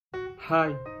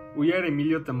Hi, we are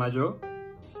Emilio Tamayo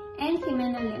and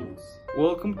Jimena Lemus.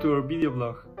 Welcome to our video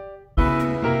blog.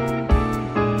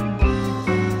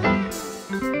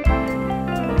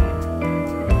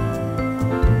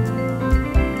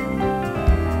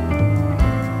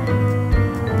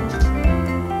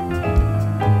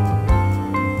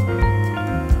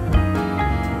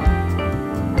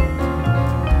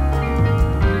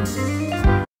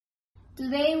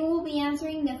 Today we will be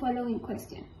answering the following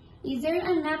question. Is there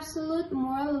an absolute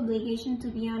moral obligation to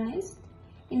be honest?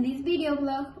 In this video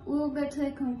blog, we will get to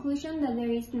the conclusion that there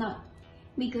is not,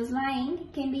 because lying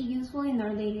can be useful in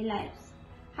our daily lives.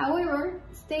 However,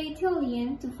 stay till the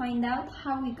end to find out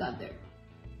how we got there.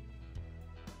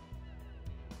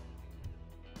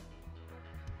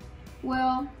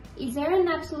 Well, is there an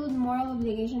absolute moral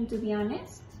obligation to be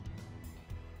honest?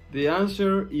 The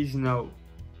answer is no.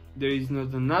 There is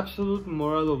not an absolute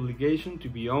moral obligation to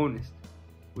be honest,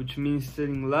 which means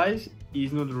telling lies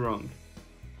is not wrong.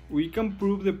 We can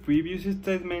prove the previous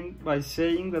statement by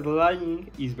saying that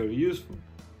lying is very useful.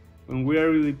 When we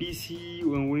are really busy,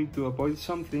 when we need to avoid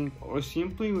something, or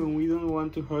simply when we don't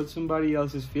want to hurt somebody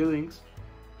else's feelings,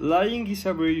 lying is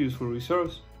a very useful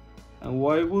resource. And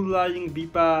why would lying be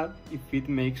bad if it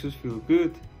makes us feel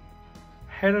good?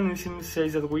 Hedonism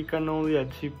says that we can only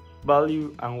achieve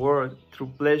value and worth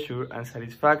through pleasure and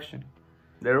satisfaction.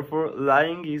 Therefore,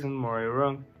 lying isn't morally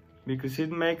wrong, because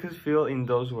it makes us feel in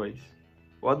those ways.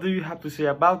 What do you have to say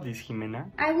about this, Jimena?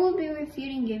 I will be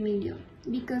refuting Emilio,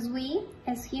 because we,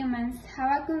 as humans,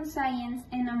 have a conscience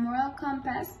and a moral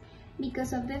compass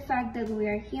because of the fact that we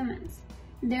are humans.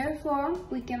 Therefore,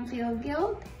 we can feel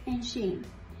guilt and shame.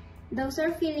 Those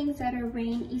are feelings that our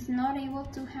brain is not able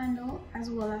to handle as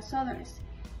well as others,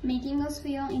 making us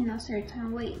feel in a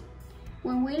certain way.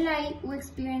 When we lie, we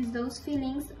experience those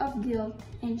feelings of guilt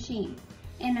and shame,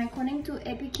 and according to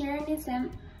Epicureanism,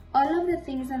 all of the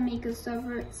things that make us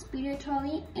suffer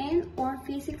spiritually and or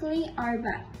physically are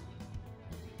bad.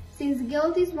 Since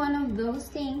guilt is one of those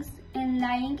things, and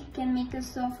lying can make us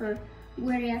suffer,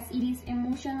 whereas it is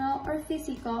emotional or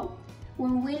physical,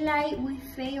 when we lie, we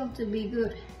fail to be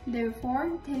good.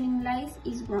 Therefore, telling lies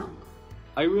is wrong.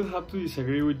 I will have to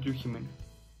disagree with you, Jimena.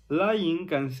 Lying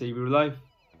can save your life,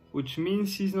 which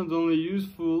means it's not only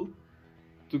useful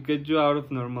to get you out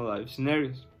of normal life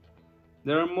scenarios.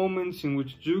 There are moments in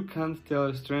which you can't tell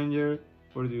a stranger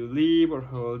where you live or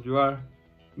how old you are,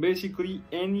 basically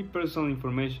any personal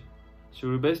information, so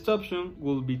your best option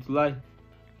will be to lie.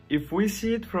 If we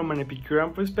see it from an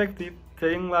Epicurean perspective,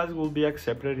 telling lies will be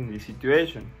accepted in this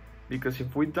situation, because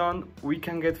if we don't, we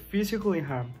can get physically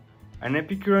harmed, and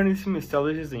Epicureanism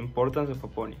establishes the importance of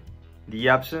aponia, the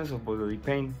absence of bodily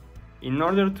pain, in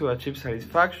order to achieve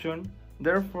satisfaction,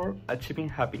 therefore achieving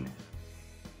happiness.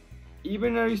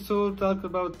 Even Aristotle talked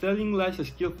about telling lies as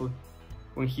skillful,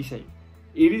 when he said,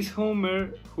 "It is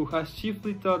Homer who has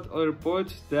chiefly taught other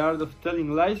poets the art of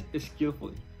telling lies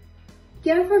skillfully."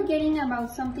 You're forgetting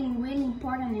about something really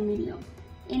important, Emilio,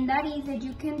 and that is that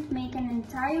you can't make an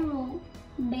entire rule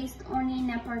based only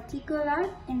in a particular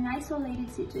and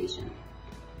isolated situation.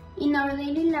 In our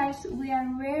daily lives, we are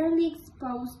rarely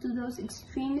exposed to those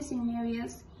extreme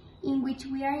scenarios in which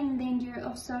we are in danger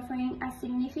of suffering a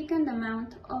significant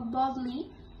amount of bodily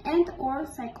and or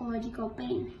psychological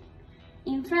pain.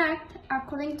 In fact,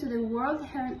 according to the World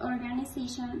Health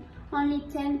Organization, only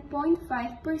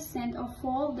 10.5% of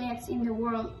all deaths in the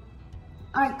world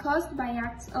are caused by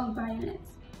acts of violence,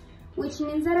 which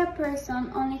means that a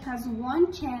person only has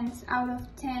one chance out of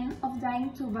 10 of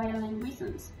dying to violent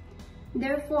reasons.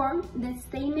 Therefore, the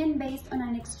statement based on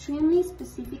an extremely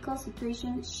specific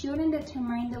situation shouldn't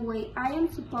determine the way I am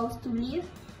supposed to live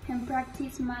and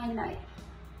practice my life.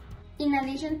 In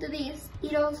addition to this,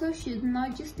 it also should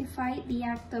not justify the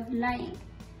act of lying.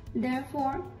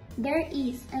 Therefore, there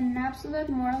is an absolute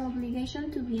moral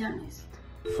obligation to be honest.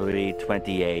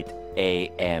 3:28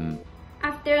 a.m.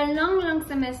 After a long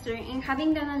semester and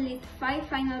having done at least 5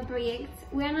 final projects,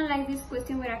 we analyzed this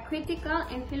question with a critical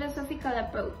and philosophical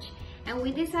approach, and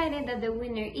we decided that the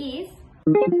winner is...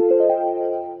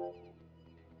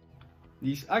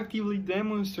 This actively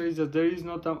demonstrates that there is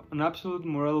not an absolute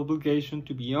moral obligation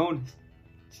to be honest,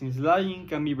 since lying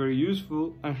can be very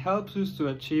useful and helps us to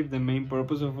achieve the main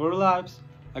purpose of our lives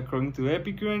according to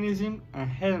Epicureanism and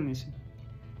Hedonism,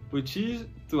 which is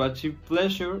to achieve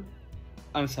pleasure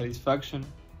and satisfaction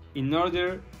in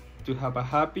order to have a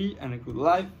happy and a good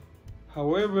life.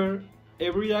 However,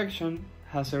 every action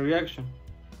has a reaction,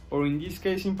 or in this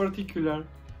case in particular,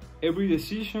 every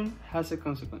decision has a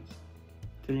consequence.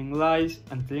 Telling lies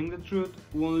and telling the truth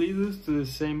won't lead us to the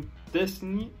same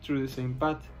destiny through the same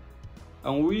path.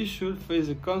 and we should face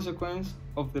the consequence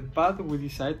of the path we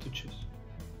decide to choose.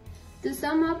 To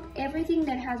sum up everything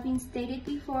that has been stated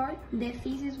before, the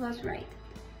thesis was right.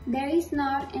 There is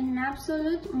not an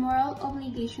absolute moral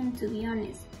obligation to be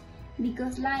honest,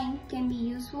 because lying can be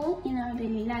useful in our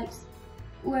daily lives,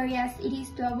 whereas it is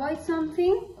to avoid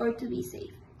something or to be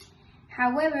safe.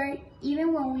 However,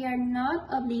 even when we are not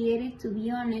obligated to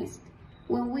be honest,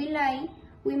 when we lie,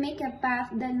 we make a path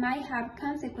that might have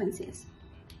consequences.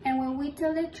 And when we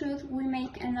tell the truth, we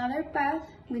make another path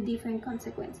with different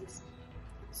consequences.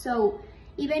 So,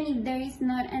 even if there is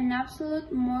not an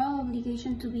absolute moral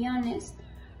obligation to be honest,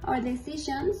 our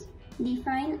decisions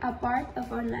define a part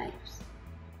of our lives.